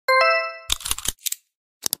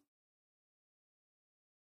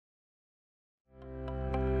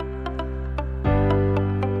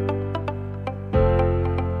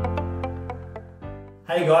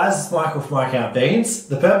Hey guys, it's Michael from My Account Beans.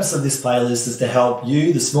 The purpose of this playlist is to help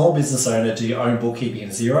you, the small business owner, do your own bookkeeping in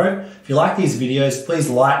Xero. If you like these videos, please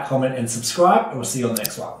like, comment and subscribe, and we'll see you on the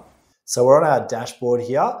next one. So we're on our dashboard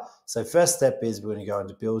here. So first step is we're going to go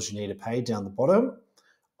into bills you need to pay down the bottom.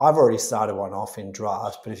 I've already started one off in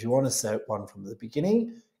draft, but if you want to set one from the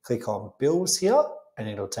beginning, click on bills here and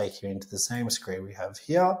it'll take you into the same screen we have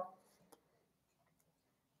here.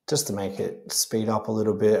 Just to make it speed up a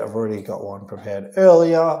little bit, I've already got one prepared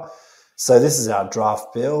earlier. So this is our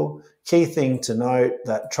draft bill. Key thing to note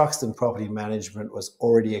that Truxton Property Management was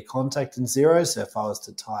already a contact in Xero. So if I was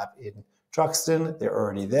to type in Truxton, they're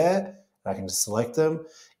already there. I can just select them.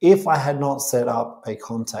 If I had not set up a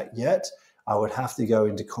contact yet, I would have to go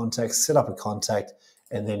into contacts, set up a contact,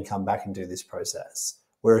 and then come back and do this process.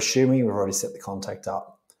 We're assuming we've already set the contact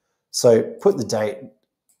up. So put the date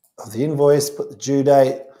of the invoice, put the due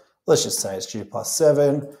date. Let's just say it's due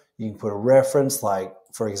 +7. You can put a reference, like,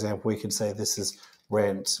 for example, we could say this is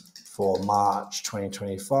rent for March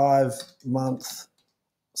 2025 month,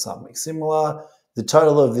 something similar. The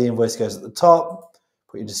total of the invoice goes at the top.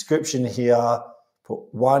 Put your description here,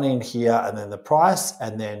 put 1 in here, and then the price,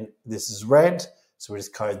 and then this is rent. So we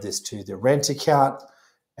just code this to the rent account,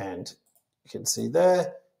 and you can see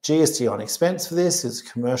there, GST on expense for this is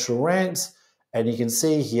commercial rent, and you can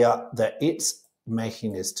see here that it's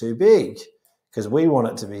making this too big because we want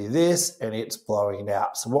it to be this and it's blowing it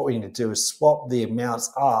out. So what we need to do is swap the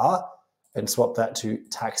amounts are and swap that to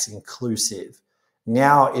tax inclusive.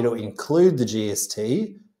 Now it'll include the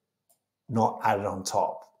GST, not added on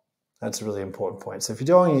top. That's a really important point. So if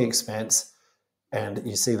you're doing the expense and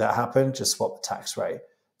you see that happen, just swap the tax rate.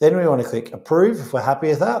 Then we want to click approve if we're happy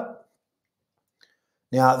with that.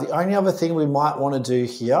 Now, the only other thing we might want to do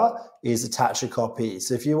here is attach a copy.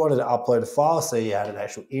 So if you wanted to upload a file, so you had an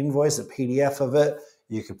actual invoice, a PDF of it,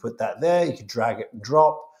 you could put that there, you could drag it and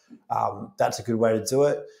drop. That's a good way to do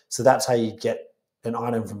it. So that's how you get an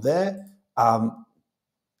item from there.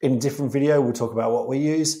 In a different video, we'll talk about what we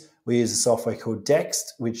use. We use a software called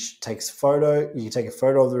Dext, which takes a photo. You can take a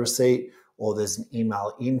photo of the receipt, or there's an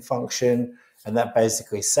email in function, and that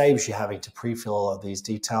basically saves you having to pre-fill all of these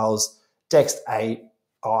details. Dext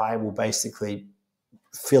AI will basically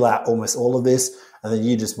fill out almost all of this, and then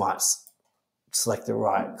you just might select the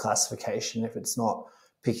right classification if it's not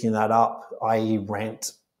picking that up, i.e.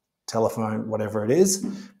 rent, telephone, whatever it is,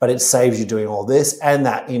 but it saves you doing all this, and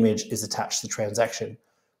that image is attached to the transaction.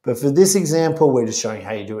 But for this example, we're just showing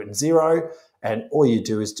how you do it in Xero, and all you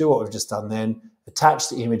do is do what we've just done then, attach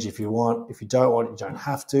the image if you want. If you don't want it, you don't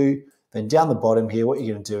have to. Then down the bottom here, what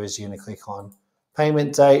you're going to do is you're going to click on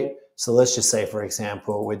payment date. So let's just say, for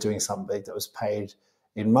example, we're doing something that was paid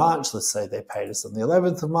in March. Let's say they paid us on the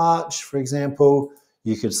 11th of March, for example.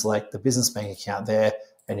 You could select the business bank account there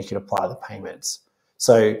and you can apply the payments.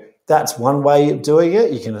 So that's one way of doing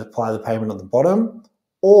it. You can apply the payment on the bottom,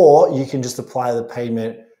 or you can just apply the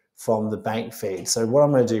payment from the bank feed. So what I'm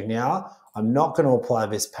going to do now, I'm not going to apply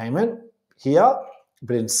this payment here,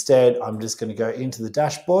 but instead I'm just going to go into the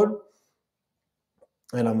dashboard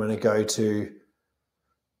and I'm going to go to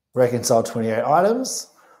reconcile 28 items.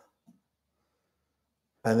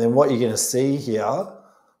 And then what you're going to see here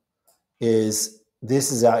is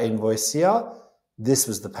this is our invoice here. This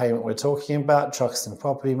was the payment we're talking about, Truxton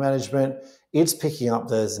Property Management. It's picking up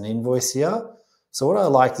there's an invoice here. So what I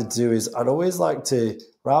like to do is I'd always like to,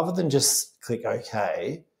 rather than just click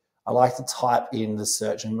OK, I like to type in the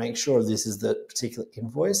search and make sure this is the particular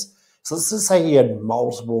invoice. So let's just say you had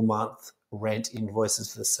multiple month rent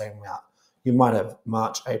invoices for the same amount. You might have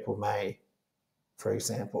March, April, May, for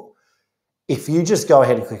example. If you just go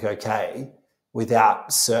ahead and click OK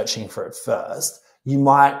without searching for it first, you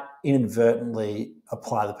might inadvertently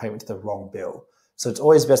apply the payment to the wrong bill. So it's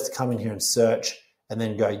always best to come in here and search and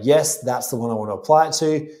then go, yes, that's the one I want to apply it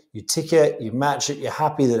to. You tick it, you match it, you're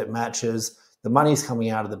happy that it matches. The money's coming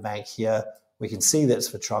out of the bank here. We can see that it's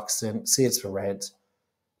for Truxton, see it's for rent.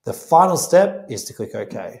 The final step is to click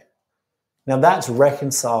OK. Now that's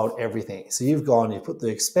reconciled everything. So you've gone, you put the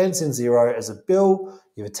expense in Xero as a bill,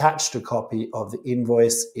 you've attached a copy of the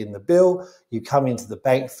invoice in the bill, you come into the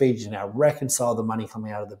bank feed, you now reconcile the money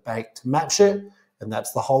coming out of the bank to match it, and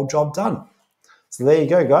that's the whole job done. So there you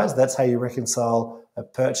go, guys. That's how you reconcile a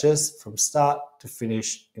purchase from start to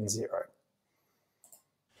finish in Xero.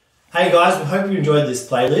 Hey guys, we hope you enjoyed this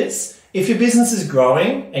playlist. If your business is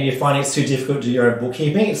growing and you're finding it's too difficult to do your own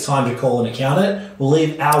bookkeeping, it's time to call an accountant. We'll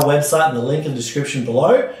leave our website in the link in the description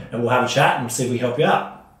below and we'll have a chat and see if we can help you out.